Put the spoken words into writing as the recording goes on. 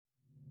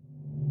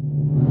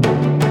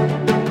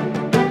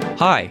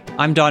Hi,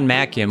 I'm Don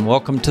Macke, and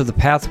welcome to the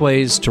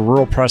Pathways to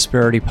Rural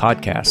Prosperity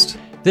podcast.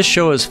 This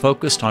show is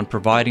focused on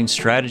providing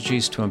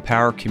strategies to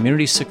empower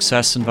community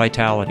success and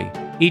vitality.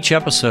 Each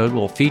episode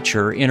will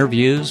feature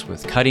interviews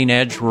with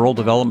cutting-edge rural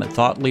development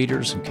thought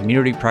leaders and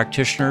community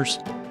practitioners,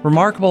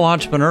 remarkable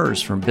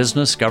entrepreneurs from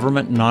business,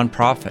 government, and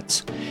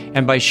nonprofits,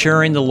 and by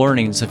sharing the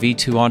learnings of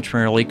E2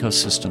 Entrepreneurial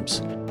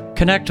Ecosystems.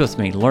 Connect with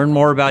me, learn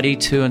more about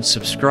E2, and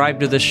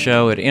subscribe to this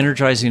show at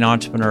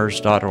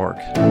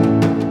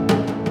energizingentrepreneurs.org.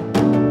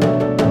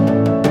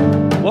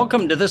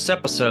 Welcome to this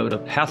episode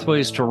of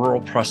Pathways to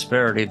Rural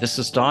Prosperity. This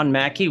is Don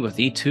Macke with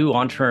E2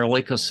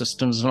 Entrepreneurial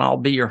Ecosystems, and I'll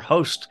be your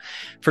host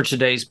for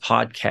today's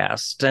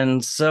podcast.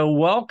 And so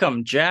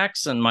welcome,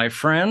 Jackson, my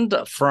friend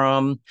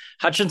from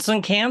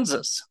Hutchinson,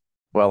 Kansas.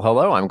 Well,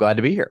 hello. I'm glad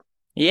to be here.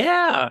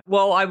 Yeah.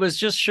 Well, I was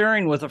just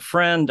sharing with a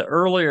friend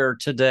earlier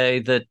today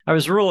that I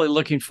was really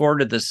looking forward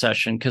to this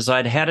session because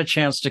I'd had a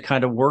chance to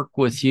kind of work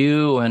with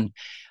you and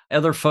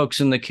other folks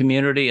in the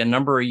community a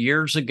number of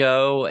years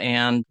ago.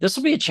 And this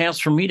will be a chance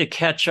for me to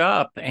catch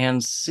up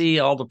and see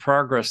all the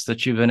progress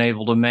that you've been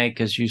able to make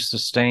as you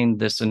sustain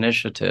this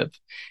initiative.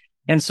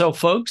 And so,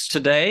 folks,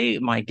 today,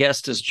 my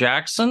guest is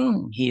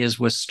Jackson. He is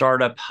with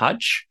Startup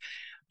Hutch.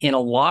 In a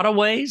lot of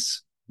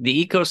ways,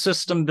 the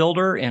ecosystem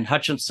builder in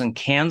Hutchinson,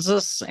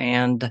 Kansas.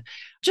 And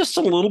just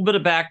a little bit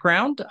of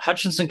background.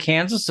 Hutchinson,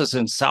 Kansas is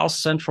in south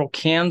central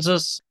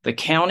Kansas. The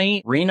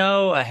county,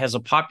 Reno, has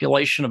a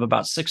population of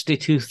about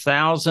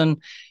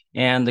 62,000,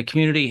 and the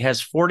community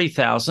has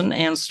 40,000.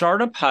 And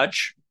Startup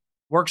Hutch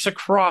works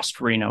across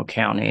Reno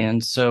County.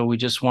 And so we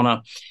just want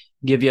to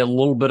give you a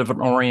little bit of an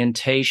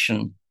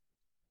orientation.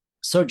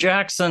 So,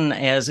 Jackson,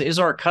 as is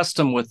our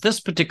custom with this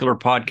particular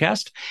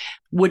podcast,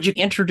 would you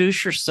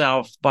introduce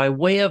yourself by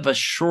way of a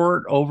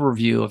short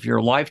overview of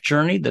your life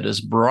journey that has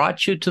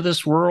brought you to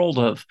this world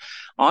of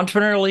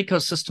entrepreneurial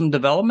ecosystem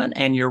development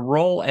and your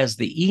role as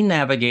the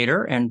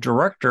Navigator and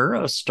Director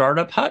of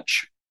Startup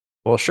Hutch?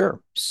 Well, sure.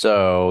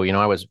 So,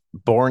 I was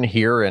born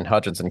here in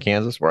Hutchinson,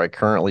 Kansas, where I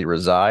currently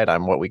reside.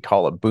 I'm what we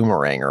call a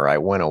boomeranger. I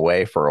went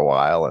away for a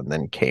while and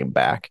then came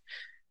back.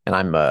 And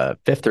I'm a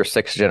fifth or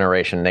sixth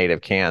generation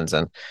native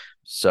Kansan.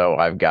 So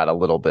I've got a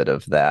little bit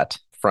of that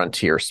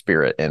frontier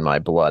spirit in my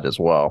blood as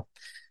well.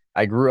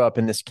 I grew up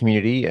in this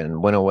community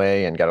and went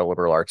away and got a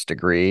liberal arts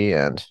degree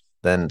and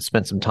then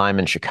spent some time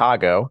in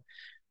Chicago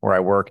where I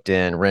worked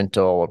in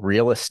rental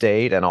real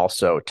estate and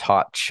also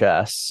taught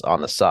chess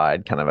on the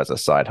side, kind of as a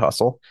side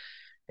hustle.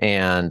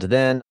 And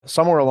then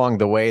somewhere along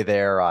the way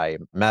there, I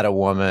met a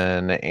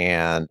woman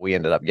and we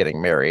ended up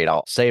getting married.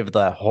 I'll save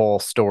the whole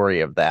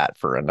story of that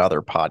for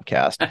another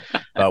podcast.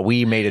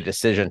 We made a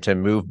decision to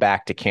move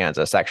back to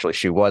Kansas. Actually,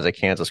 she was a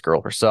Kansas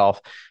girl herself.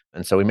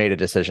 And so we made a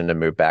decision to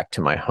move back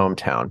to my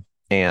hometown.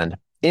 And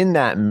in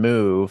that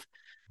move,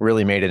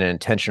 really made an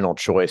intentional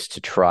choice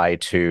to try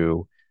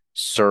to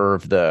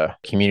serve the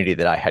community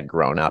that I had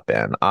grown up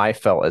in. I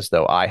felt as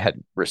though I had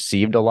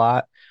received a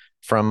lot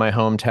from my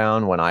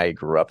hometown when I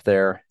grew up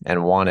there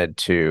and wanted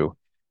to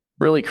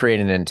really create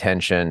an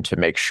intention to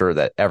make sure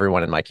that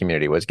everyone in my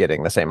community was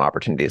getting the same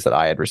opportunities that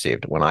I had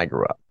received when I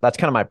grew up. That's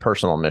kind of my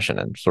personal mission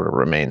and sort of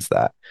remains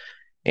that.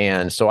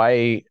 And so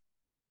I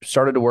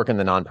started to work in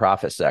the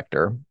nonprofit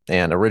sector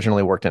and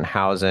originally worked in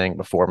housing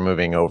before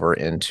moving over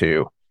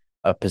into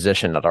a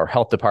position at our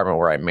health department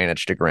where I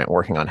managed a grant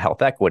working on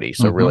health equity.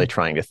 So really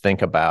trying to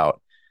think about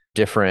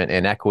different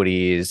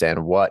inequities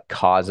and what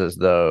causes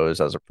those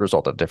as a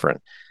result of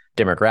different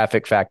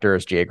demographic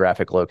factors,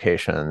 geographic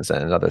locations,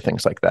 and other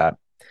things like that.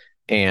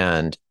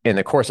 And in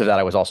the course of that,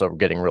 I was also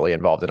getting really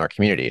involved in our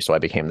community. So I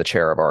became the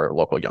chair of our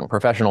local young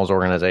professionals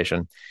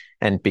organization.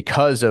 And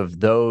because of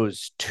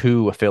those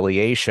two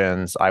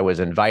affiliations, I was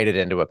invited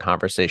into a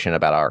conversation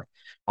about our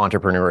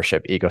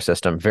entrepreneurship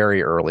ecosystem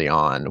very early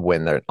on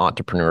when the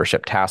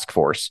entrepreneurship task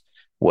force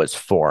was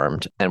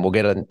formed. And we'll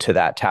get into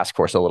that task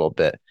force a little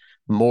bit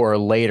more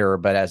later,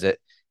 but as it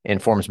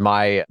informs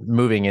my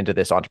moving into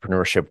this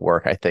entrepreneurship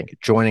work, I think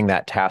joining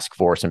that task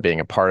force and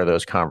being a part of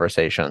those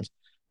conversations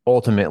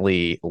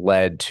ultimately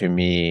led to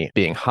me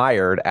being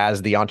hired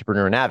as the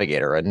Entrepreneur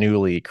Navigator, a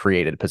newly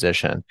created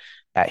position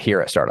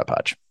here at Startup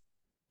Hutch.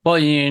 Well,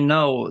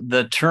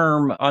 the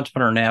term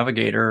Entrepreneur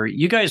Navigator,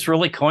 you guys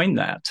really coined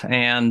that.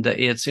 And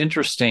it's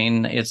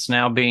interesting. It's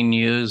now being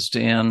used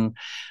in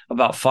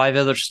about 5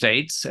 other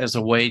states as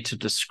a way to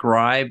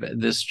describe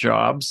this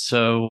job.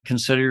 So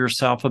consider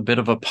yourself a bit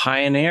of a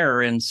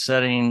pioneer in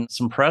setting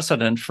some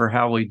precedent for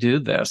how we do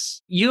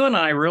this. You and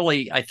I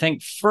really, I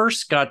think,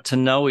 first got to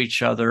know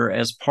each other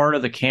as part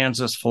of the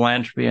Kansas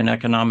Philanthropy and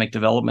Economic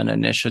Development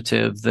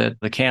Initiative that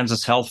the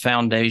Kansas Health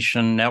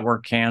Foundation,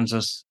 Network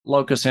Kansas,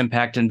 Locus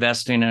Impact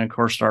Investing, and of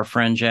course, our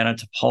friend Janet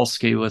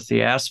Topolsky with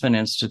the Aspen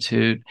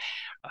Institute.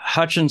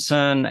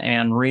 Hutchinson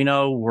and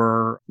Reno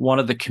were one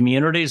of the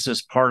communities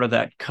as part of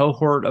that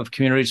cohort of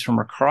communities from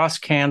across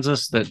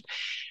Kansas that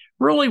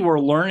really were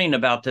learning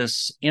about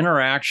this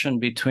interaction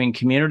between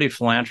community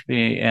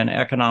philanthropy and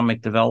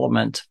economic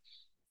development.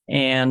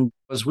 And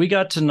as we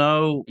got to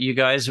know you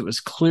guys, it was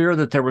clear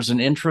that there was an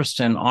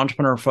interest in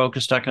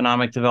entrepreneur-focused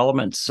economic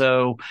development.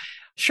 So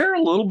Share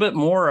a little bit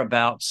more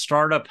about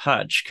Startup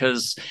Hutch,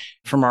 because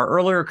from our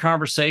earlier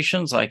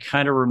conversations, I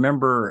kind of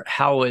remember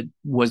how it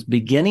was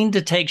beginning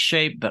to take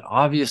shape, but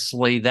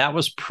obviously that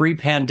was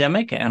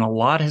pre-pandemic and a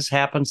lot has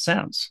happened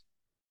since.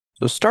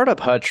 So Startup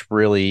Hutch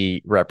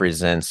really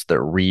represents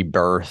the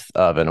rebirth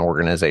of an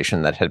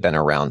organization that had been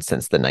around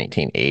since the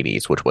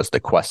 1980s, which was the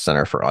Quest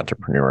Center for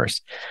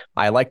Entrepreneurs.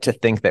 I like to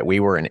think that we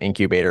were an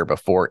incubator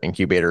before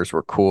incubators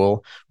were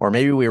cool, or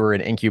maybe we were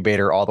an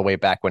incubator all the way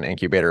back when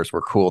incubators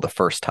were cool the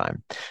first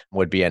time,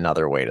 would be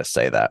another way to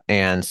say that.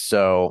 And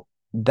so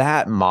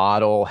that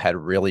model had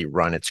really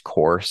run its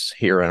course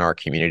here in our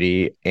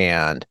community.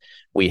 And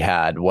we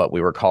had what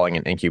we were calling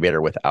an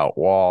incubator without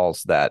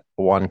walls. That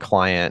one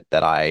client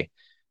that I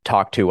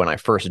talked to when I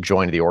first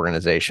joined the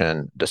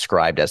organization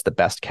described as the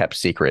best kept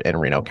secret in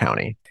Reno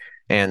County.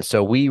 And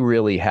so we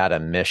really had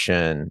a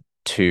mission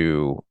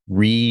to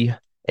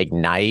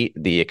reignite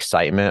the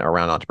excitement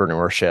around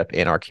entrepreneurship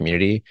in our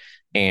community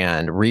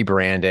and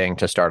rebranding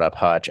to Startup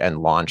Hutch and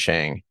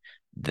launching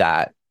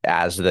that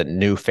as the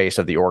new face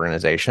of the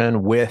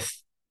organization with,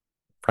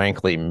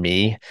 frankly,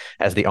 me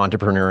as the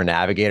Entrepreneur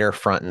Navigator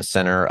front and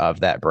center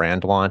of that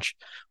brand launch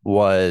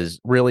was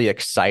really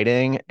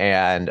exciting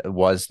and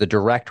was the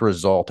direct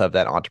result of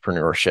that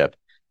entrepreneurship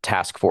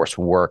task force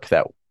work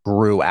that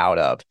grew out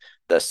of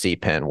the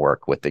CPIN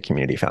work with the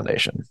Community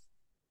Foundation.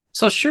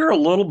 So share a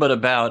little bit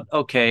about,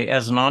 okay,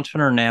 as an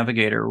Entrepreneur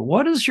Navigator,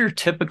 what does your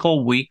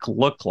typical week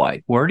look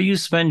like? Where do you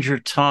spend your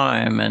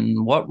time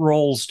and what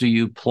roles do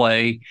you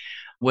play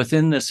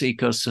within this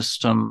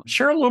ecosystem?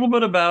 Share a little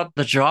bit about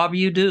the job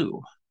you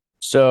do.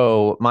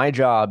 So my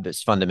job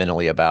is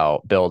fundamentally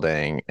about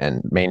building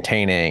and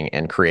maintaining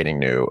and creating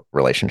new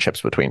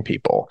relationships between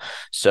people.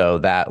 So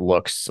that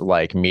looks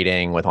like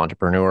meeting with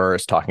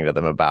entrepreneurs, talking to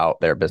them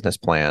about their business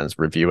plans,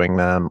 reviewing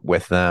them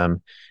with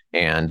them,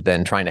 and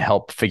then trying to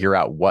help figure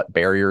out what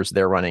barriers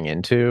they're running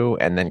into,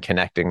 and then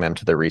connecting them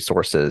to the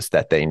resources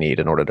that they need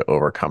in order to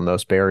overcome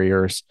those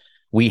barriers.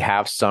 We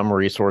have some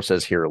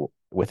resources here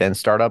within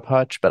Startup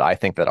Hutch, but I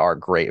think that our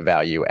great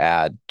value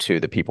add to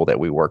the people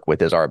that we work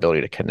with is our ability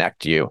to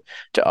connect you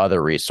to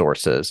other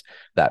resources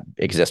that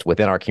exist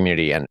within our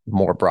community and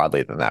more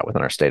broadly than that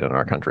within our state and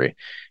our country.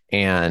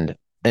 And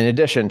in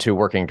addition to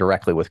working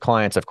directly with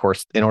clients, of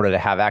course, in order to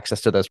have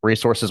access to those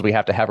resources, we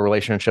have to have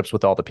relationships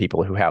with all the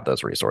people who have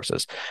those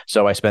resources.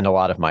 So I spend a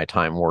lot of my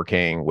time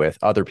working with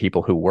other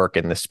people who work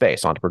in this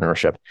space,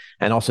 entrepreneurship,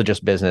 and also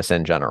just business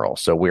in general.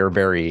 So we're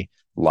very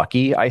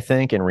lucky, I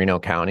think, in Reno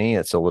County.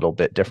 It's a little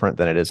bit different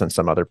than it is in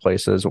some other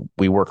places.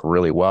 We work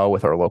really well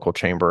with our local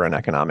chamber and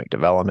economic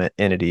development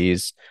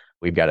entities.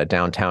 We've got a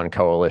downtown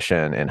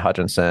coalition in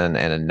Hutchinson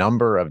and a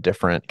number of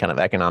different kind of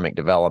economic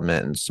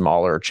development and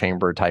smaller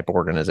chamber type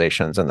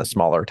organizations in the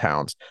smaller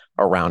towns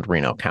around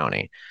Reno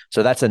County.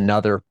 So that's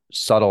another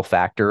subtle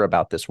factor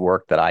about this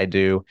work that I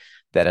do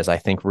that is, I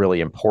think, really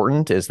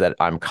important, is that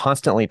I'm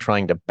constantly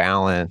trying to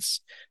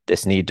balance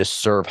this need to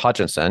serve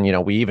Hutchinson. You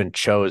know, we even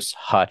chose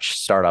Hutch,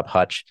 Startup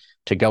Hutch,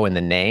 to go in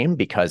the name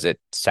because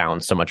it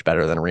sounds so much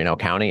better than Reno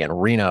County.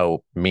 And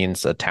Reno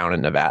means a town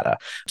in Nevada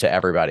to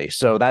everybody.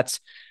 So that's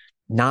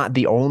not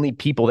the only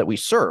people that we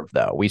serve,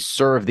 though. We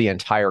serve the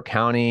entire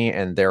county,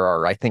 and there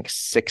are, I think,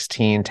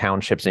 16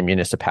 townships and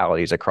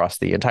municipalities across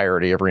the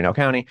entirety of Reno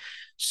County.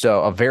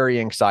 So of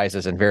varying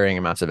sizes and varying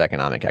amounts of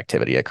economic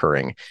activity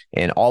occurring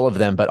in all of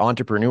them. But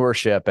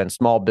entrepreneurship and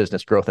small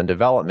business growth and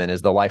development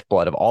is the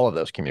lifeblood of all of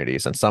those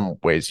communities. In some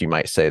ways, you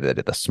might say that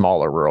at the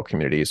smaller rural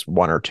communities,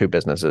 one or two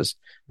businesses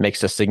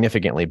makes a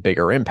significantly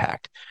bigger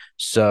impact.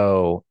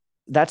 So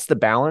that's the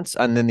balance.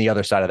 And then the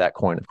other side of that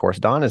coin, of course,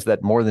 Don, is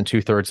that more than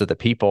 2/3 of the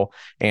people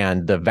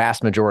and the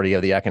vast majority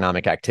of the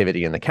economic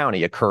activity in the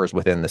county occurs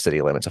within the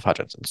city limits of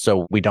Hutchinson.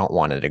 So we don't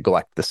want to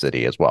neglect the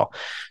city as well.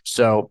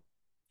 So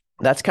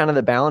that's kind of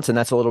the balance. And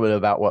that's a little bit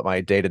about what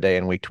my day-to-day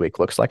and week-to-week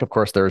looks like. Of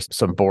course, there's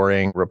some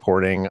boring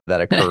reporting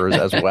that occurs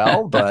as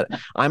well, but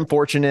I'm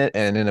fortunate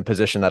and in a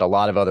position that a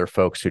lot of other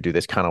folks who do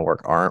this kind of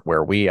work aren't,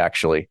 where we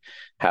actually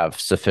have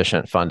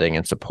sufficient funding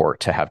and support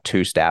to have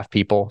 2 staff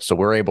people. So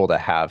we're able to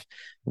have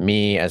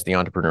me as the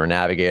Entrepreneur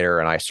Navigator,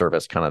 and I serve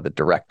as kind of the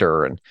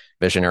director and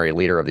visionary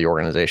leader of the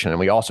organization. And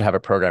we also have a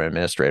program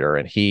administrator,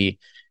 and he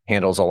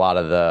handles a lot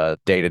of the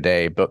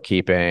day-to-day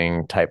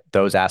bookkeeping type,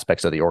 those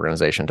aspects of the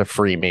organization to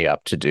free me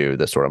up to do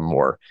the sort of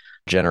more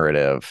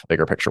generative,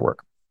 bigger picture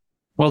work.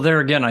 Well, there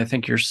again, I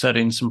think you're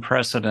setting some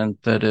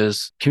precedent that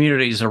is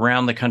communities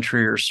around the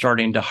country are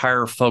starting to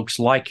hire folks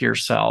like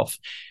yourself.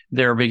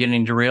 They're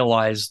beginning to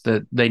realize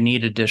that they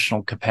need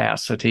additional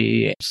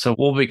capacity. So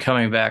we'll be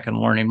coming back and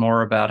learning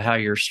more about how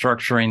you're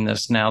structuring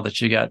this now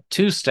that you got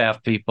 2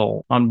 staff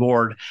people on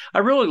board. I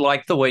really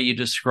like the way you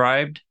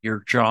described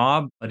your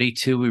job. At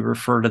E2, we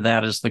refer to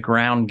that as the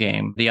ground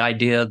game. The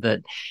idea that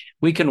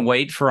we can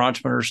wait for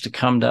entrepreneurs to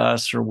come to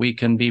us, or we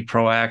can be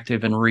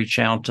proactive and reach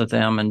out to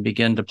them and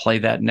begin to play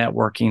that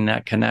networking,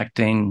 that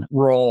connecting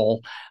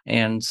role.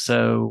 And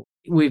so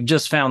we've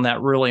just found that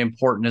really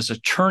important as a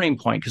turning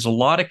point, because a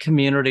lot of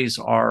communities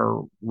are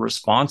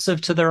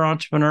responsive to their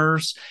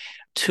entrepreneurs,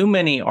 too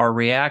many are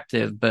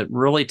reactive, but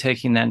really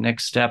taking that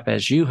next step,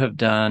 as you have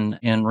done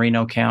in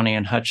Reno County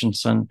and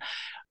Hutchinson,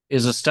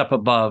 is a step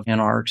above in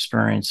our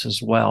experience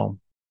as well.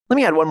 Let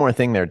me add one more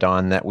thing there,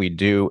 Don, that we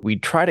do. We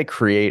try to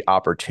create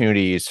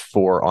opportunities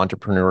for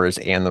entrepreneurs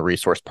and the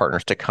resource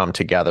partners to come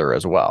together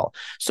as well.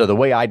 So the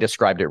way I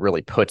described it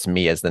really puts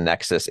me as the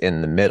nexus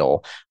in the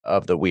middle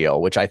of the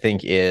wheel, which I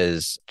think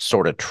is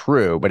sort of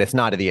true, but it's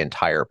not the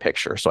entire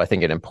picture. So I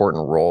think an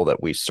important role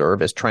that we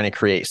serve is trying to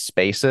create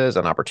spaces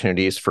and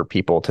opportunities for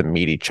people to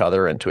meet each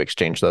other and to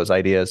exchange those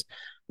ideas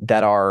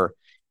that are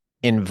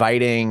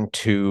inviting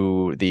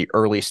to the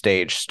early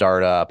stage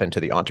startup and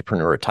to the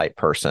entrepreneur type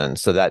person.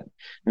 So that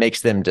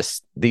makes them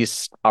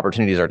these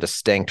opportunities are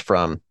distinct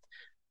from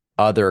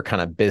other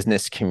kind of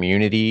business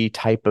community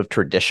type of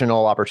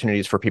traditional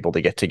opportunities for people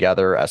to get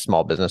together as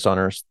small business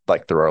owners,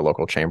 like through our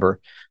local chamber.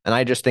 And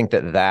I just think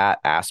that that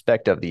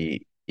aspect of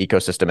the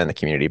ecosystem and the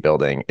community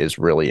building is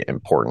really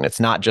important. It's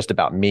not just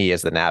about me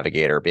as the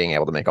navigator being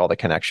able to make all the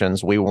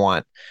connections. We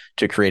want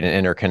to create an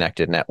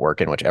interconnected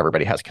network in which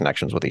everybody has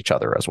connections with each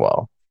other as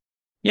well.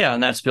 Yeah,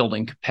 and that's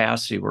building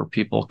capacity where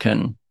people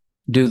can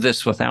do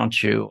this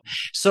without you.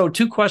 So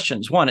 2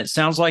 questions. One, it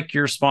sounds like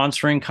you're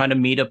sponsoring kind of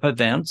meetup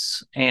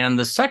events. And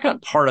the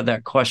second part of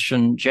that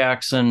question,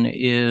 Jackson,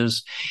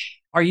 is,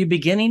 are you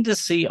beginning to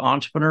see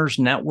entrepreneurs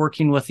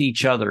networking with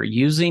each other,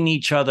 using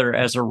each other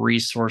as a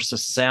resource, a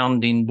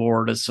sounding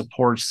board, a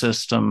support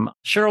system?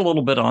 Share a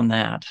little bit on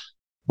that.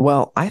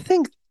 Well, I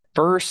think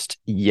first,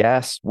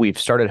 yes, we've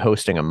started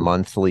hosting a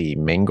monthly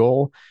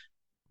mingle.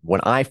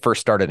 When I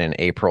first started in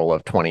April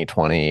of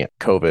 2020,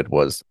 COVID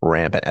was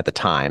rampant at the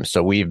time.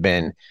 So we've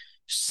been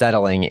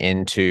settling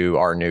into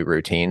our new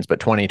routines, but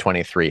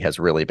 2023 has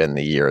really been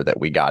the year that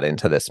we got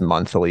into this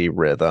monthly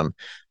rhythm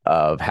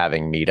of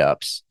having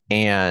meetups.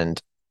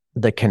 And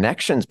the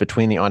connections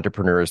between the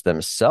entrepreneurs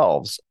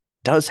themselves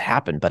does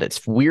happen, but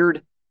it's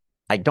weird.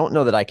 I don't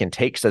know that I can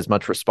take as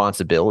much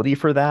responsibility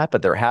for that,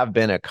 but there have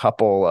been a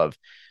couple of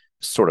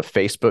sort of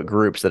Facebook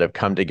groups that have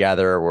come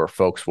together where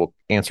folks will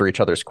answer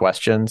each other's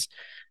questions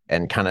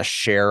and kind of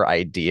share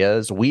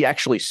ideas. We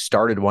actually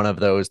started one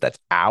of those that's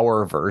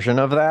our version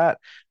of that.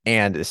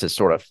 And this is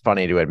sort of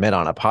funny to admit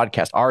on a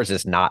podcast. Ours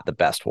is not the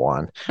best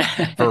one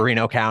for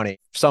Reno County.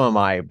 Some of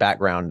my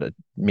background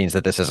means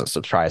that this isn't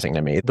surprising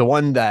to me. The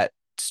one that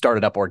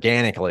started up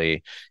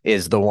organically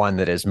is the one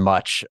that is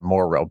much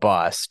more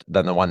robust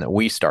than the one that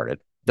we started.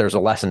 There's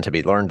a lesson to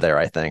be learned there,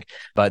 I think.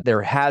 But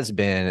there has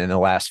been in the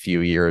last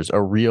few years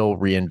a real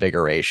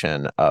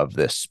reinvigoration of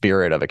the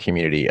spirit of a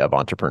community of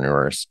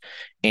entrepreneurs.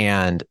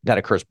 And that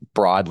occurs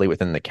broadly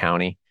within the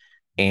county.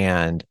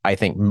 And I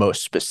think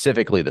most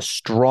specifically, the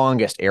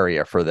strongest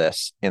area for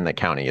this in the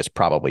county is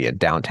probably in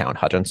downtown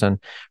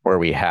Hutchinson, where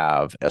we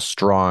have a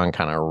strong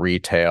kind of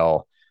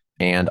retail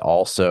and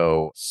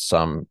also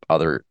some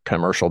other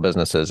commercial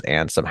businesses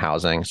and some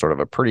housing, sort of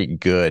a pretty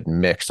good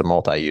mix of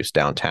multi-use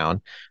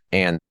downtown.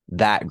 And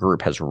that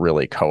group has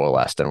really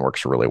coalesced and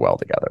works really well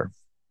together.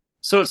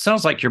 So it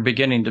sounds like you're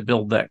beginning to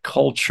build that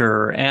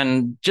culture.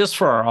 And just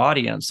for our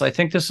audience, I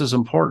think this is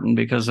important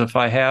because if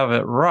I have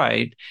it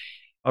right,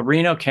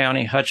 Reno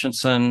County,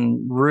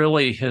 Hutchinson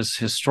really has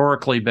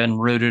historically been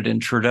rooted in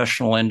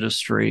traditional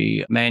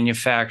industry,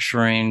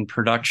 manufacturing,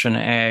 production,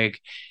 ag,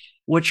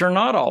 which are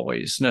not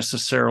always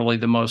necessarily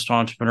the most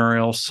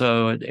entrepreneurial.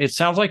 So it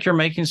sounds like you're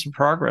making some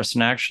progress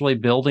in actually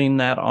building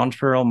that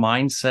entrepreneurial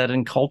mindset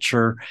and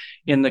culture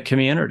in the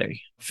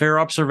community. Fair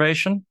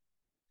observation?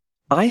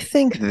 I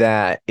think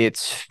that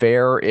it's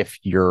fair if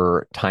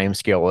your time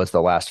scale is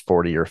the last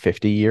 40 or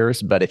 50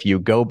 years. But if you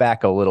go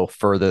back a little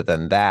further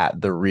than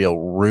that, the real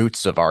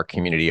roots of our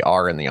community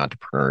are in the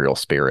entrepreneurial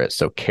spirit.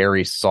 So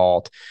Carry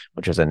Salt,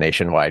 which is a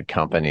nationwide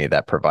company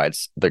that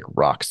provides the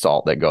rock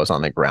salt that goes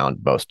on the ground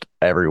most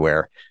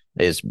everywhere,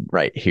 is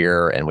right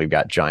here. And we've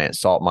got giant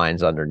salt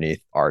mines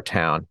underneath our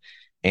town.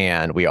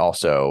 And we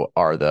also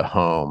are the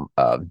home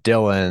of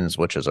Dillon's,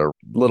 which is a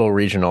little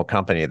regional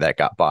company that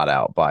got bought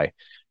out by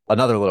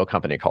another little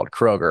company called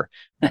Kroger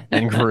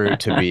and grew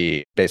to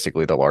be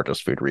basically the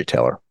largest food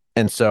retailer.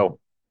 And so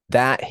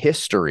that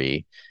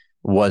history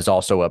was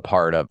also a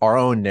part of our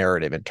own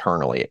narrative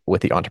internally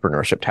with the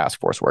entrepreneurship task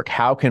force work.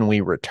 How can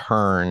we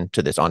return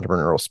to this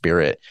entrepreneurial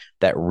spirit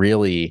that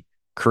really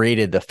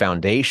created the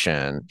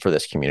foundation for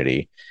this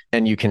community?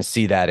 And you can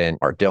see that in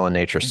our Dillon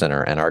Nature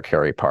Center and our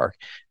Cary Park.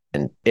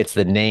 And it's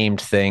the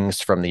named things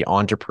from the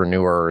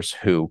entrepreneurs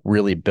who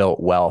really built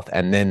wealth,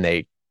 and then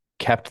they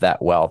kept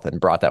that wealth and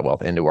brought that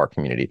wealth into our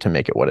community to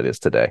make it what it is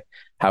today.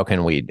 How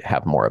can we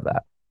have more of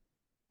that?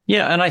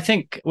 Yeah, and I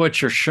think what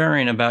you're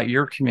sharing about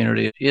your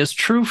community is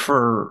true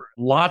for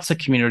lots of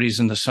communities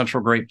in the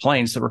Central Great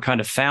Plains that were kind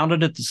of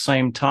founded at the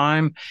same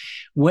time,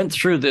 went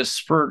through this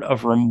spurt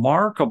of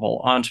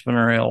remarkable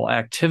entrepreneurial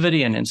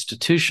activity and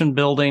institution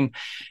building,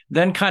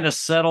 then kind of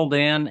settled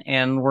in,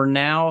 and we're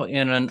now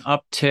in an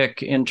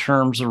uptick in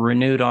terms of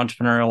renewed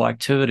entrepreneurial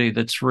activity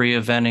that's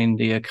reinventing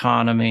the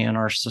economy and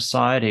our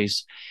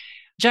societies.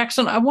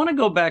 Jackson, I want to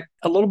go back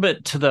a little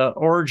bit to the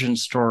origin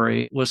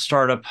story with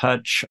Startup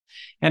Hutch.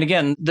 And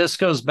again, this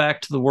goes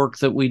back to the work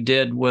that we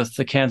did with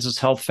the Kansas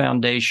Health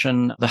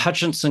Foundation, the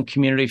Hutchinson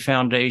Community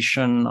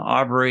Foundation,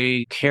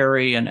 Aubrey,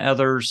 Carrie, and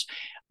others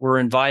were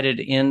invited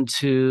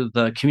into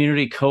the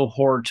community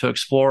cohort to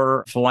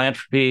explore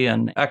philanthropy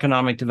and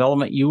economic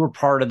development. You were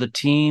part of the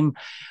team.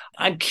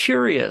 I'm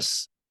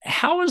curious,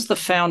 how has the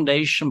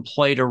foundation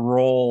played a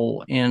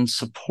role in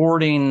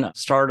supporting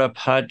Startup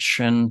Hutch?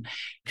 And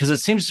because it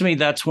seems to me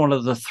that's one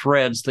of the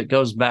threads that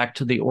goes back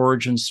to the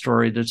origin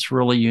story that's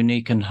really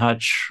unique in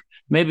Hutch,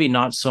 maybe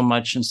not so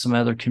much in some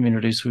other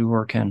communities we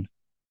work in.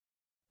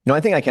 I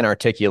think I can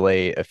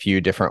articulate a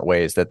few different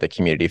ways that the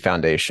Community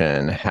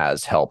Foundation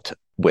has helped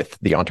with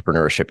the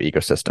entrepreneurship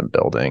ecosystem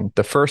building.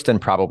 The first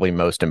and probably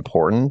most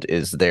important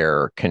is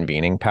their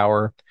convening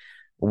power.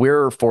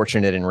 We're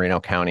fortunate in Reno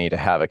County to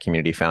have a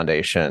community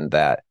foundation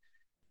that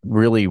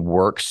really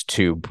works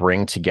to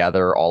bring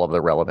together all of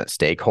the relevant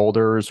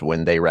stakeholders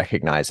when they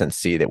recognize and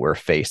see that we're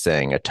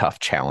facing a tough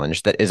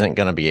challenge that isn't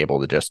going to be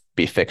able to just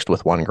be fixed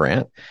with one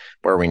grant,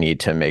 where we need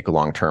to make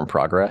long-term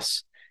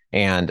progress.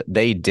 And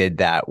they did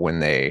that when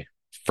they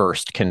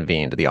first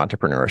convened the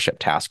Entrepreneurship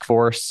Task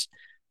Force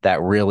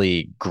that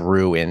really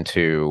grew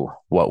into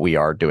what we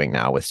are doing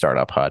now with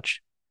Startup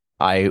Hutch.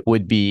 I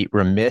would be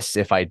remiss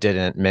if I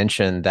didn't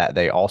mention that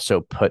they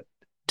also put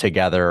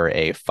together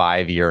a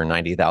 5-year,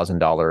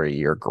 $90,000 a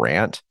year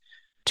grant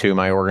to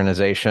my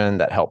organization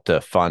that helped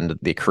to fund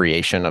the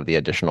creation of the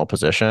additional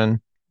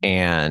position.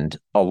 And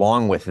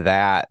along with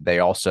that, they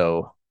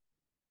also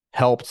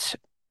helped,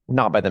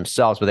 not by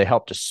themselves, but they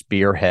helped to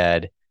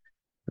spearhead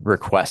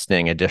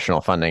requesting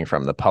additional funding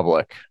from the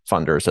public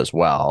funders as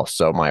well.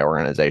 So my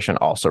organization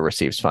also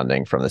receives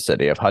funding from the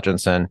city of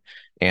Hutchinson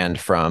and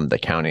from the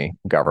county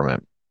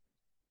government.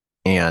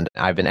 And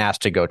I've been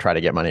asked to go try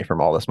to get money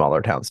from all the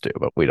smaller towns too,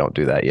 but we don't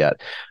do that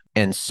yet.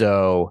 And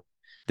so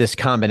this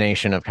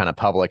combination of kind of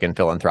public and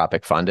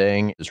philanthropic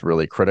funding is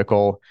really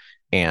critical.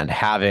 And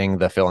having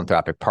the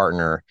philanthropic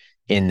partner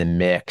in the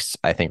mix,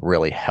 I think,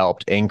 really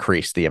helped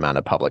increase the amount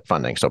of public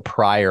funding. So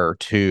prior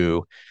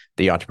to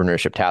the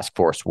Entrepreneurship Task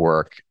Force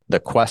work, the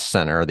Quest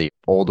Center, the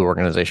old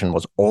organization,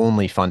 was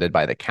only funded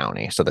by the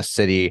county. So the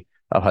city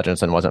of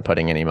Hutchinson wasn't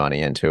putting any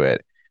money into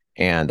it,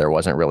 and there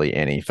wasn't really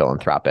any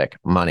philanthropic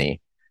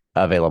money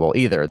available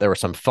either. There were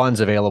some funds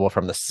available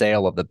from the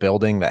sale of the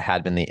building that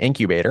had been the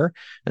incubator.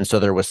 And so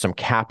there was some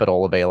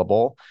capital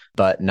available,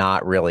 but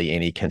not really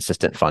any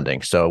consistent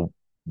funding. So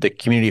the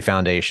Community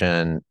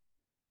Foundation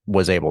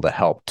was able to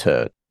help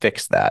to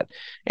fix that.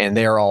 And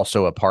they're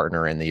also a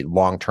partner in the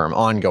long-term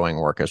ongoing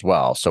work as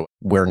well. So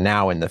we're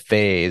now in the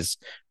phase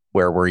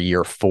where we're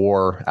year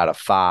 4 out of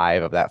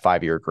 5 of that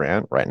 5-year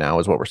grant right now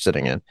is what we're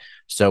sitting in.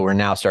 So we're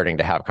now starting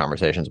to have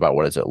conversations about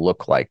what does it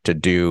look like to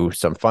do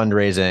some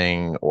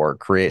fundraising or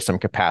create some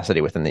capacity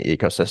within the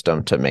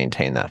ecosystem to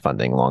maintain that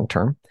funding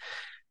long-term.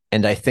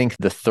 And I think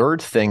the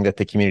third thing that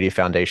the Community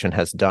Foundation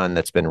has done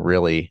that's been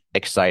really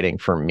exciting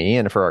for me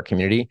and for our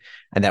community,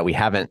 and that we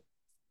haven't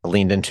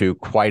leaned into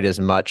quite as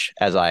much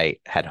as I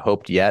had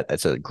hoped yet,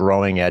 it's a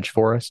growing edge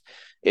for us,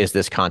 is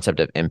this concept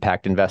of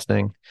impact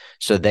investing.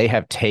 So they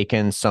have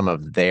taken some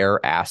of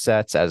their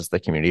assets as the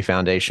Community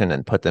Foundation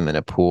and put them in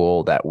a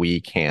pool that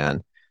we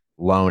can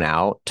loan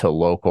out to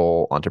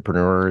local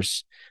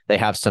entrepreneurs. They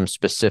have some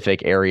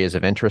specific areas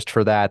of interest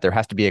for that. There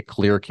has to be a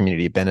clear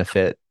community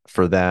benefit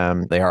for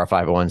them. They are a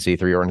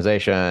 501c3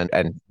 organization.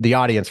 And the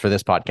audience for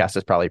this podcast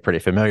is probably pretty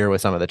familiar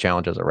with some of the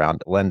challenges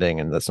around lending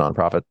in this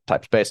nonprofit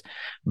type space.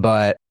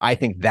 But I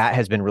think that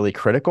has been really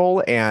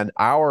critical. And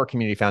our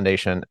Community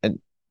Foundation, and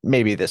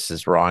maybe this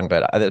is wrong,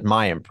 but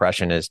my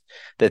impression is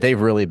that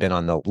they've really been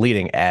on the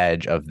leading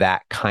edge of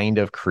that kind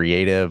of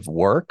creative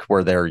work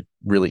where they're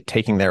really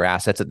taking their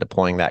assets and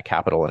deploying that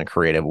capital in a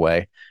creative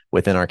way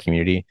within our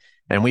community.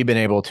 And we've been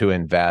able to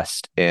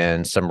invest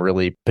in some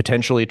really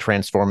potentially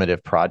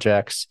transformative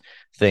projects,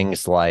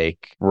 things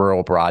like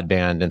rural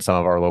broadband in some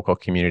of our local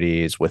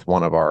communities with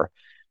one of our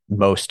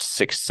most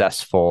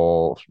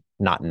successful,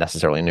 not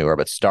necessarily newer,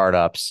 but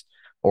startups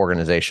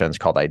organizations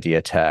called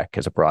Idea Tech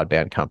as a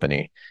broadband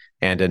company.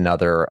 And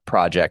another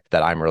project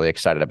that I'm really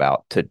excited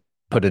about to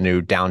put a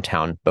new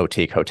downtown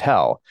boutique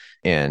hotel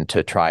in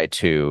to try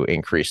to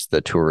increase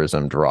the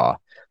tourism draw.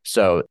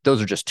 So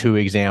those are just 2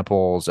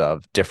 examples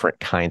of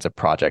different kinds of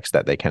projects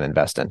that they can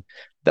invest in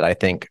that I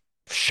think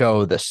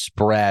show the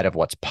spread of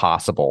what's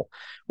possible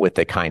with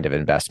the kind of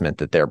investment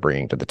that they're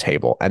bringing to the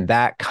table. And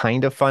that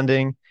kind of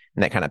funding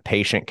and that kind of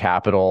patient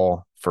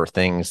capital for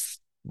things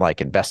like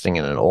investing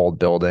in an old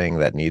building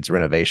that needs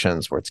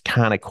renovations where it's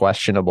kind of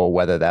questionable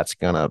whether that's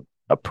going to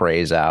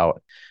appraise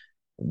out,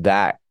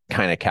 that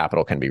kind of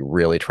capital can be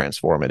really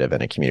transformative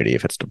in a community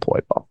if it's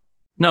deployed well.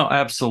 No,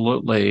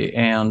 absolutely.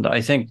 And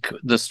I think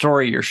the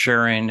story you're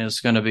sharing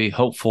is going to be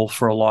hopeful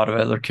for a lot of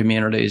other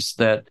communities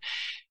that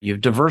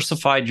you've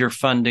diversified your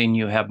funding,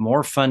 you have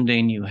more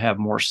funding, you have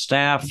more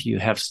staff, you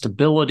have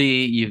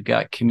stability, you've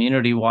got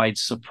community-wide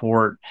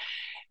support.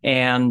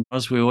 And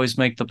as we always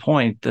make the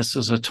point, this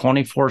is a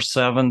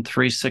 24/7,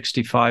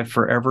 365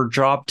 forever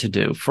job to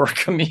do for a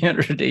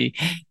community.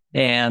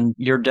 And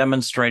you're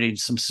demonstrating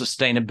some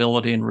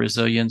sustainability and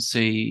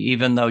resiliency,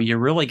 even though you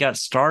really got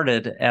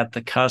started at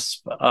the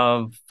cusp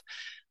of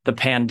the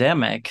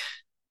pandemic.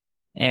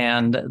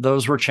 And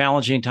those were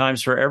challenging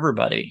times for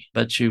everybody,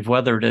 but you've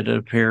weathered it, it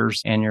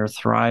appears, and you're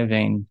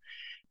thriving.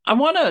 I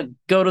want to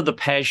go to the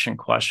passion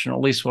question, at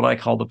least what I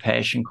call the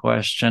passion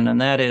question. And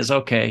that is,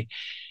 okay,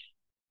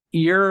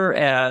 you're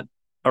at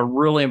a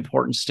really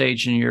important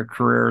stage in your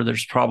career.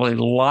 There's probably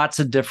lots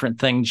of different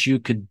things you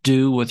could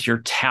do with your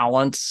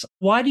talents.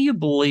 Why do you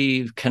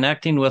believe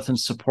connecting with and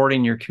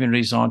supporting your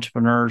community's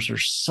entrepreneurs are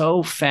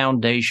so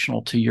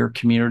foundational to your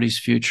community's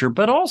future,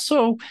 but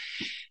also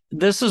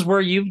this is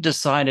where you've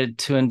decided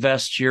to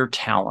invest your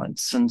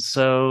talents? And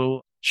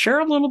so share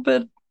a little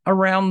bit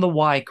around the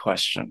why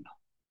question.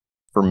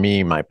 For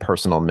me, my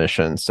personal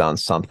mission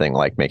sounds something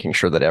like making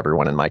sure that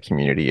everyone in my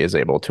community is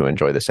able to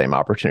enjoy the same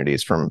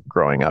opportunities from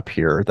growing up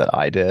here that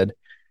I did.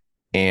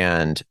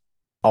 And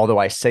although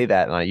I say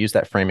that and I use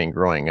that framing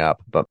growing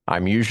up, but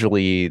I'm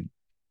usually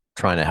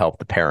trying to help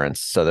the parents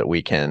so that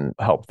we can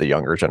help the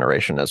younger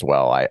generation as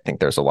well. I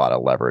think there's a lot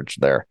of leverage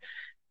there.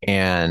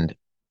 And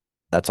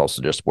that's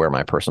also just where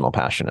my personal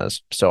passion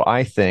is. So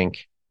I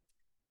think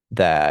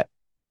that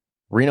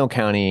Reno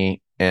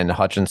County and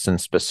Hutchinson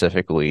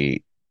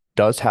specifically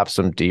does have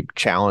some deep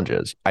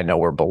challenges. I know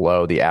we're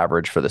below the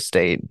average for the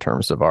state in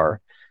terms of our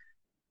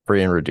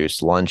free and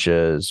reduced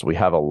lunches. We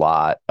have a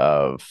lot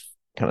of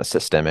kind of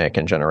systemic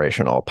and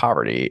generational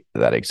poverty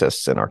that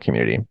exists in our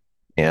community.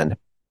 And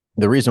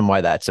the reason why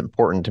that's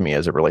important to me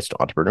as it relates to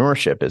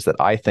entrepreneurship is that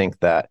I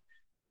think that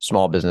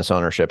small business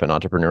ownership and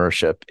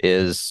entrepreneurship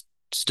is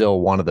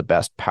still one of the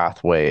best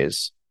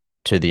pathways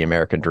to the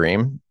American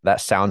dream.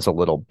 That sounds a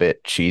little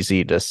bit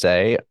cheesy to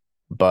say,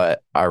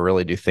 but I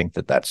really do think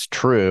that that's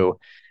true.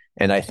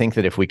 And I think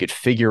that if we could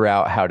figure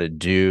out how to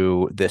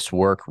do this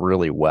work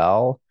really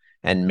well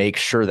and make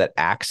sure that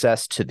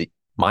access to the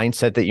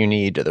mindset that you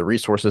need, to the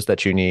resources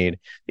that you need,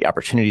 the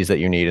opportunities that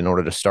you need in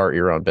order to start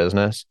your own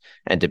business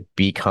and to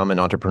become an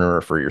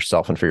entrepreneur for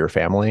yourself and for your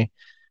family,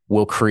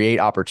 will create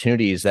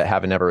opportunities that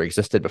haven't ever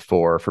existed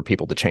before for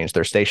people to change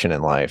their station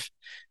in life.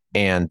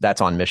 And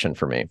that's on mission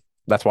for me.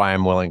 That's why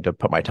I'm willing to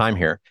put my time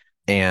here.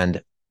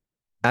 And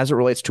as it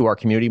relates to our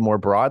community more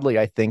broadly,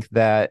 I think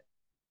that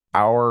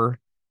our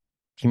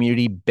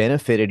community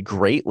benefited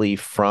greatly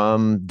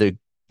from the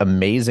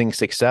amazing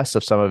success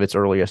of some of its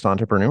earliest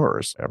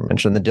entrepreneurs. I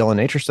mentioned the Dillon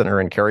Nature Center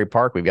in Cary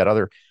Park. We've got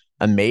other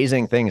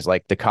amazing things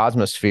like the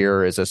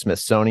Cosmosphere is a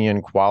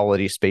Smithsonian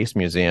quality space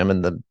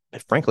museum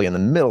frankly, in the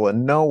middle of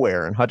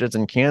nowhere in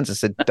Hutchinson,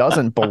 Kansas. It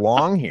doesn't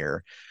belong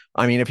here.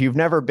 I mean, if you've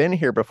never been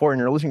here before and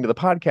you're listening to the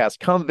podcast,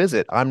 come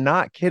visit. I'm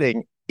not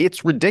kidding.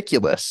 It's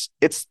ridiculous.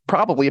 It's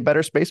probably a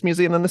better space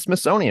museum than the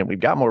Smithsonian. We've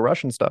got more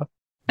Russian stuff.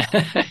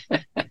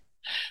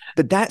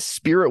 But that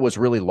spirit was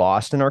really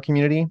lost in our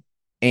community.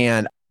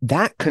 And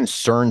that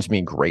concerns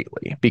me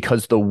greatly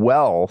because the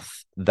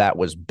wealth that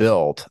was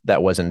built,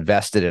 that was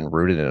invested and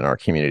rooted in our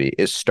community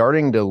is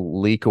starting to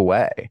leak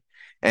away.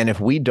 And if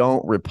we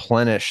don't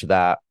replenish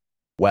that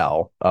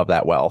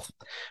wealth,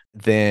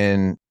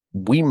 then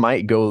we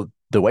might go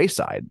the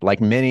wayside,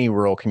 like many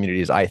rural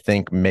communities, I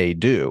think, may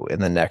do in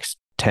the next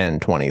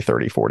 10, 20,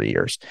 30, 40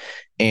 years.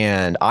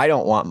 And I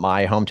don't want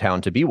my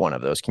hometown to be one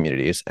of those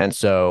communities. And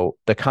so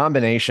the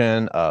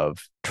combination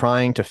of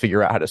trying to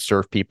figure out how to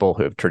serve people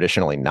who have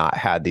traditionally not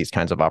had these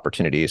kinds of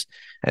opportunities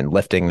and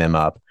lifting them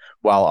up,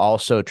 while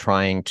also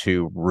trying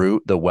to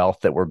root the wealth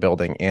that we're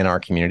building in our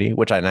community,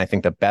 and I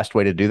think the best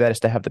way to do that is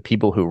to have the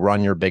people who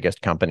run your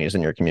biggest companies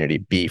in your community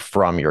be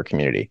from your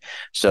community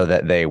so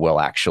that they will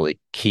actually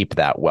keep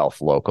that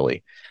wealth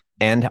locally.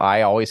 And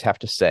I always have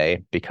to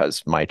say,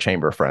 because my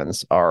chamber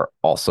friends are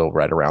also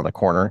right around the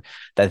corner,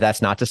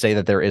 that's not to say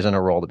that there isn't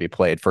a role to be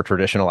played for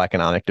traditional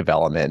economic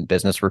development,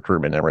 business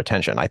recruitment, and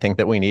retention. I think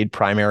that we need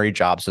primary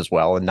jobs as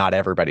well, and not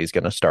everybody's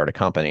going to start a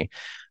company.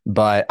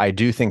 But I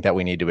do think that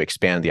we need to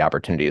expand the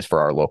opportunities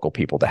for our local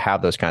people to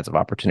have those kinds of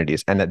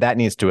opportunities, and that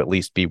needs to at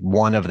least be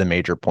one of the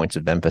major points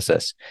of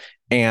emphasis.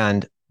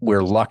 And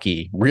we're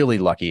lucky, really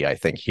lucky, I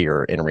think,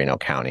 here in Reno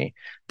County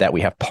that we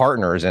have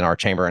partners in our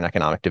chamber and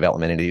economic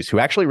development entities who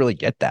actually really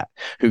get that,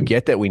 who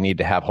get that we need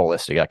to have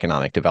holistic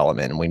economic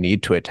development and we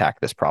need to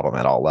attack this problem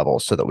at all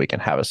levels so that we can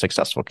have a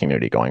successful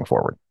community going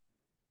forward.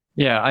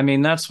 Yeah, I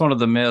mean, that's one of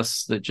the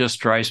myths that just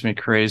drives me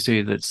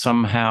crazy, that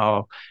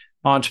somehow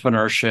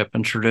entrepreneurship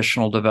and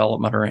traditional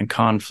development are in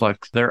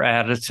conflict. They're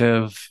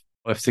additive.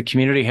 If the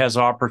community has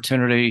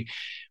opportunity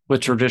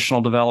with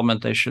traditional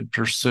development, they should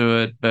pursue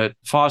it. But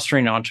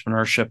fostering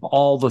entrepreneurship,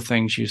 all the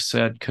things you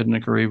said, couldn't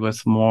agree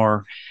with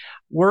more.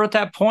 We're at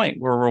that point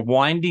where we're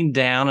winding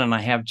down, and I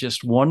have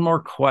just one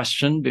more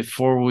question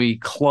before we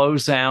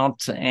close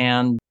out.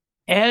 And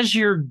as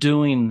you're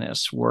doing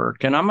this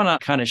work, and I'm going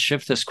to kind of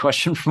shift this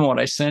question from what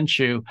I sent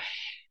you,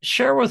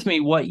 share with me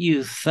what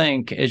you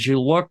think as you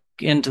look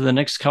into the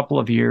next couple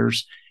of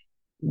years.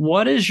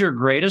 What is your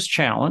greatest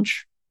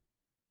challenge?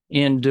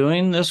 in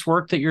doing this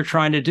work that you're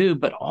trying to do,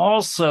 but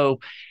also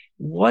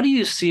what do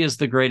you see as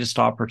the greatest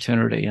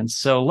opportunity? And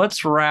so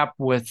let's wrap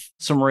with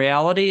some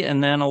reality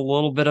and then a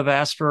little bit of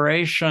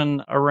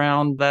aspiration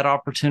around that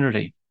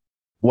opportunity.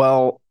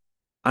 Well,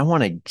 I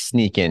want to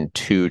sneak in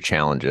two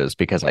challenges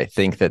because I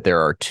think that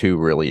there are two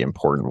really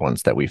important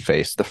ones that we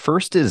face. The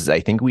first is I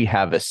think we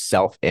have a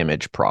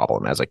self-image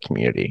problem as a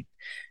community.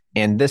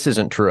 And this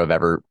isn't true of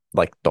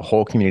the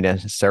whole community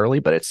necessarily,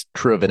 but it's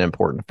true of an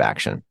important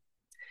faction.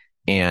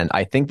 And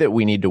I think that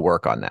we need to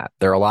work on that.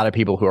 There are a lot of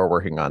people who are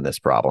working on this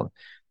problem,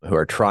 who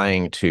are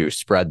trying to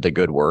spread the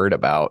good word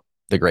about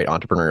the great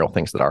entrepreneurial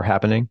things that are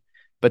happening.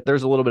 But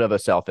there's a little bit of a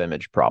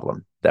self-image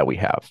problem that we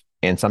have.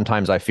 And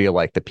sometimes I feel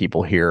like the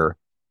people here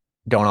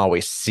don't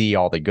always see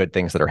all the good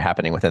things that are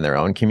happening within their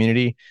own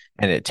community.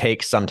 And it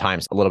takes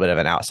sometimes a little bit of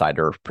an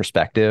outsider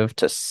perspective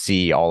to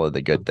see all of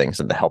the good things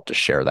and to help to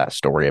share that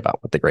story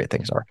about what the great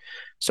things are.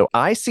 So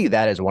I see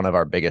that as one of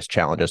our biggest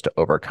challenges to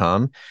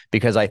overcome,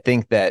 because I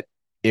think that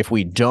if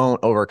we don't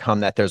overcome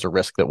that, there's a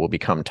risk that we'll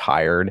become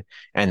tired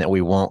and that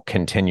we won't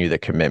continue the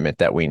commitment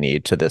that we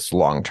need to this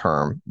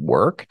long-term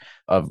work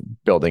of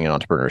building an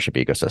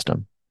entrepreneurship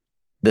ecosystem.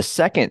 The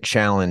second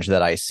challenge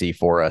that I see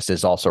for us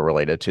is also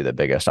related to the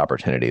biggest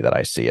opportunity that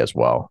I see as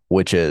well,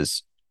 which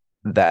is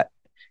that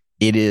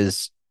it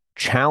is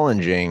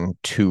challenging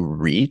to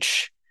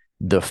reach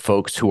the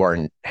folks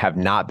who have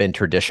not been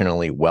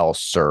traditionally well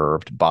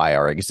served by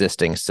our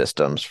existing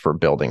systems for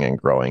building and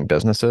growing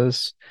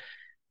businesses.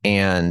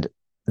 And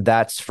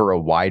that's for a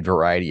wide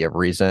variety of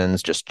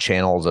reasons, just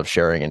channels of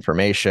sharing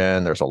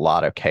information. There's a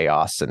lot of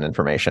chaos and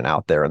information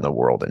out there in the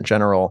world in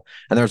general.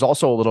 And there's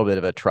also a little bit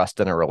of a trust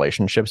and a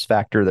relationships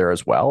factor there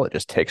as well. It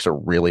just takes a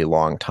really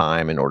long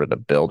time in order to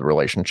build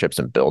relationships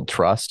and build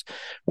trust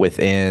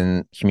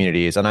within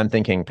communities. And I'm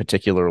thinking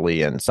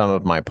particularly in some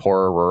of my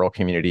poorer rural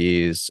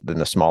communities, in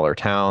the smaller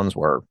towns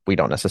where we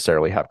don't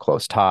necessarily have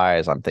close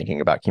ties. I'm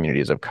thinking about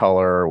communities of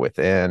color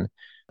within.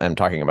 I'm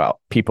talking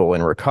about people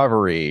in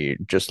recovery,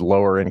 just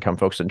lower income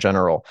folks in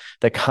general,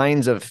 the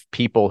kinds of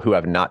people who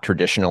have not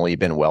traditionally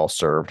been well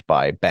served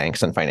by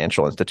banks and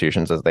financial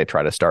institutions as they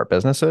try to start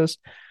businesses.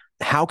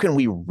 How can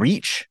we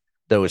reach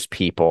those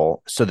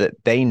people so that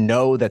they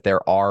know that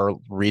there are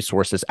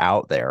resources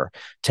out there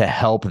to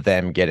help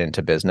them get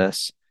into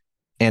business?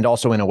 And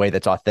also in a way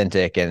that's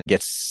authentic and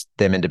gets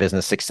them into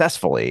business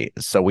successfully.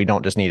 So we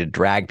don't just need to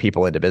drag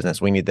people into business.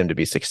 We need them to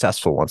be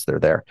successful once they're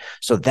there.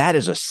 So that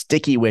is a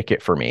sticky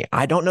wicket for me.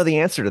 I don't know the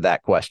answer to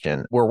that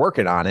question. We're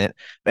working on it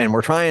and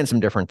we're trying some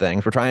different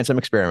things. We're trying some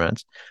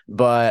experiments,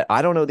 but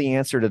I don't know the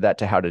answer to that,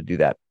 to how to do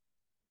that.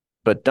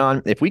 But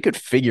Don, if we could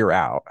figure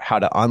out how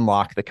to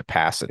unlock the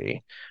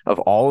capacity of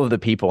all of the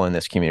people in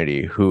this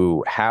community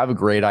who have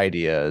great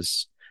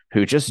ideas,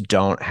 who just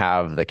don't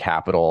have the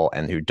capital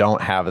and who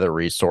don't have the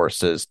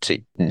resources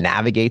to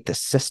navigate the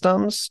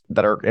systems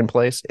that are in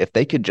place, if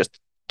they could just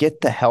get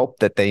the help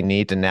that they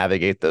need to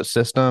navigate those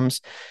systems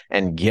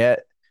and get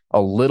a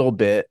little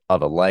bit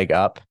of a leg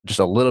up, just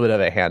a little bit of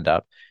a hand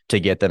up to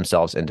get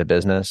themselves into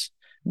business,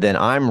 then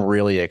I'm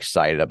really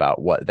excited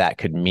about what that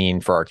could mean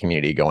for our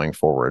community going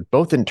forward,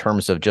 both in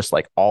terms of just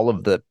like all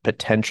of the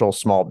potential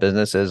small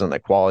businesses and the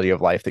quality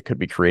of life that could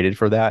be created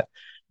for that,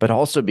 but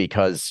also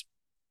because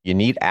you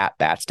need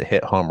at-bats to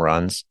hit home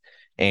runs,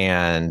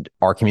 and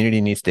our community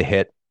needs to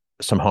hit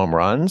some home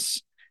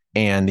runs.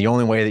 And the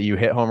only way that you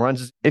hit home runs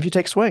is if you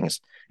take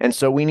swings. And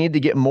so we need to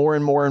get more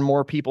and more and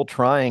more people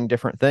trying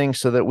different things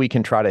so that we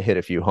can try to hit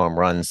a few home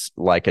runs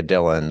like a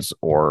Dillon's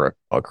or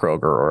a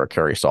Kroger or a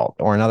Carry Salt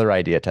or another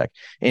Idea Tech,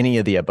 any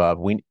of the above.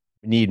 We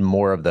need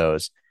more of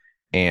those.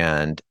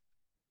 And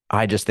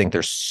I just think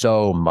there's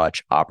so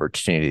much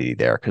opportunity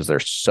there because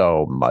there's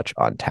so much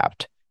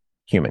untapped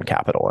human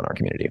capital in our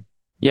community.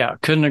 Yeah,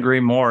 couldn't agree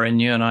more. And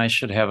you and I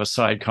should have a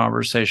side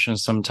conversation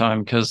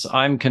sometime, because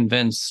I'm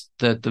convinced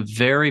that the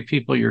very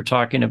people you're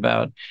talking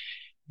about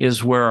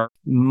is where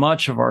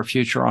much of our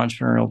future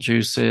entrepreneurial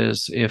juice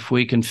is, if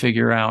we can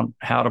figure out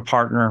how to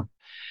partner.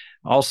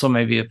 Also,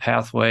 maybe a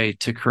pathway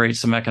to create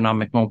some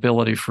economic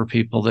mobility for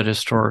people that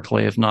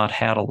historically have not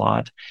had a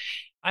lot.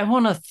 I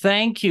want to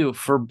thank you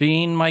for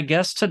being my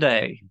guest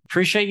today.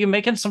 Appreciate you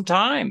making some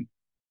time.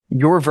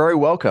 You're very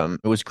welcome.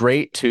 It was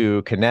great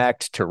to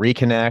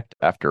reconnect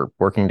after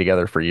working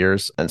together for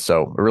years. And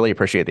so I really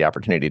appreciate the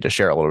opportunity to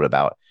share a little bit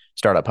about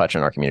Startup Hutch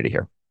in our community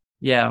here.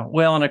 Yeah,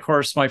 well, and of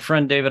course, my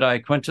friend David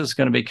Iaquinta is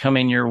going to be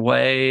coming your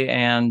way,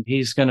 and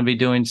he's going to be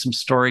doing some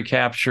story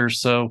capture.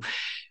 So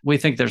we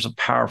think there's a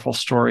powerful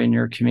story in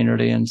your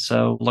community. And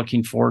so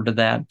looking forward to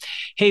that.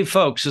 Hey,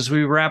 folks, as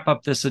we wrap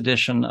up this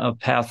edition of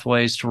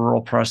Pathways to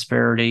Rural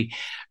Prosperity,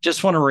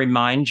 just want to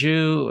remind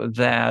you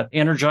that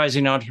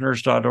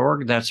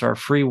energizingentrepreneurs.org, that's our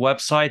free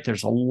website.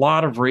 There's a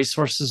lot of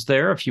resources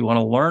there if you want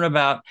to learn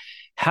about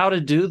how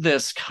to do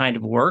this kind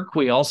of work.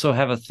 We also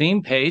have a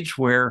theme page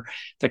where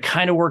the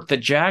kind of work that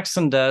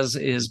Jackson does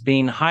is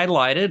being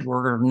highlighted.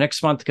 We're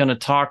next month going to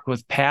talk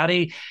with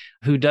Patty,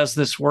 who does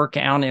this work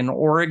out in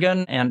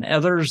Oregon, and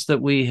others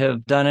that we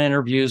have done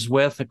interviews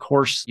with. Of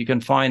course, you can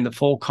find the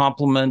full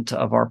complement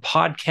of our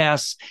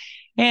podcasts.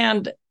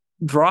 And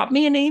drop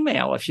me an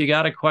email. If you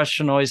got a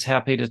question, always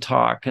happy to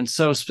talk. And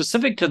so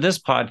specific to this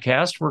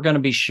podcast, we're going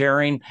to be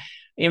sharing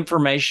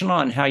information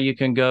on how you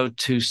can go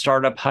to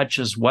Startup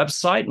Hutch's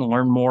website and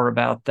learn more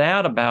about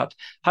that, about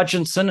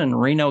Hutchinson and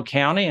Reno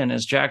County. And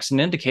as Jackson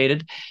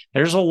indicated,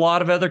 there's a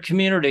lot of other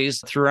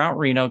communities throughout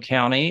Reno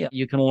County.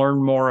 You can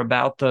learn more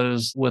about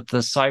those with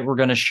the site we're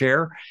going to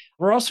share.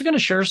 We're also going to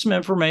share some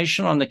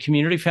information on the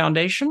Community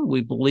Foundation.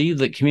 We believe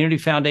that community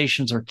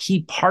foundations are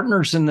key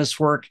partners in this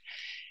work.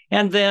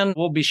 And then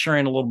we'll be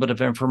sharing a little bit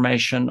of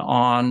information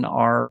on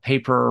our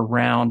paper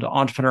around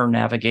entrepreneur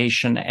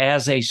navigation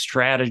as a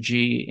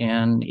strategy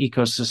in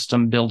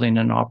ecosystem building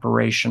and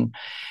operation.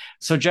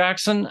 So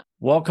Jackson,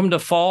 welcome to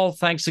fall.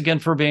 Thanks again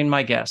for being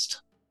my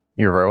guest.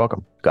 You're very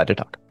welcome. Glad to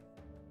talk.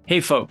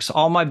 Hey folks,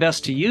 all my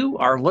best to you,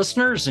 our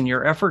listeners, in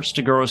your efforts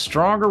to grow a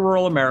stronger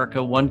rural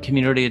America, one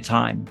community at a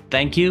time.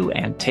 Thank you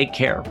and take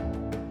care.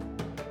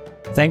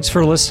 Thanks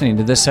for listening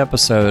to this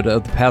episode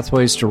of the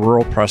Pathways to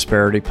Rural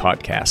Prosperity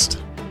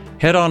podcast.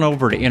 Head on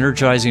over to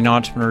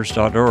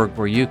energizingentrepreneurs.org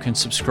where you can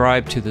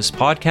subscribe to this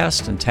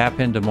podcast and tap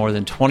into more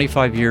than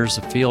 25 years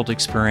of field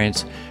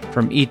experience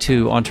from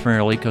E2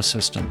 Entrepreneurial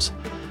Ecosystems.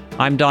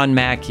 I'm Don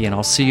Macke, and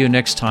I'll see you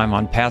next time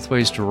on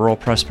Pathways to Rural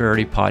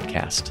Prosperity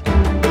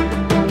podcast.